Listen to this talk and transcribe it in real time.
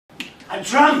A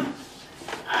drum!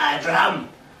 A drum!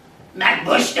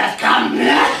 MacBush doth come!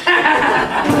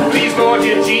 Please, Lord,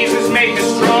 dear Jesus, make me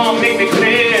strong, make me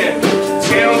clear.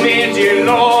 Tell me, dear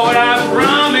Lord, I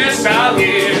promise I'll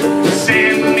hear.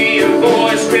 Send me a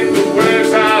voice with the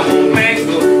words I won't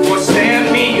mangle, or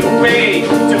send me away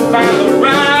to find the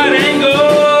right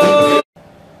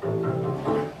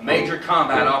angle. Major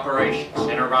combat operations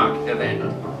in Iraq have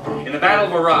ended. In the Battle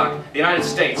of Iraq, the United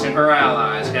States and her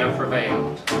allies have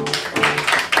prevailed.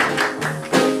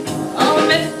 Oh,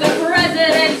 Mr.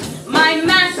 President, my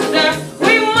master,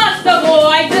 we must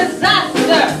avoid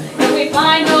disaster. If we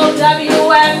find no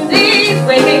WMDs,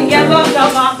 we can give up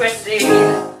democracy.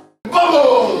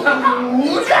 Bubble! Trouble!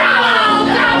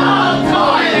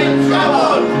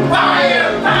 Trouble!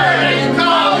 Fire! Burning!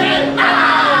 Calling!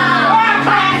 I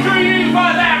come to you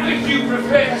for that which you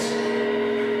profess.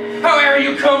 However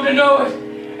you come to know it,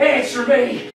 answer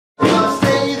me.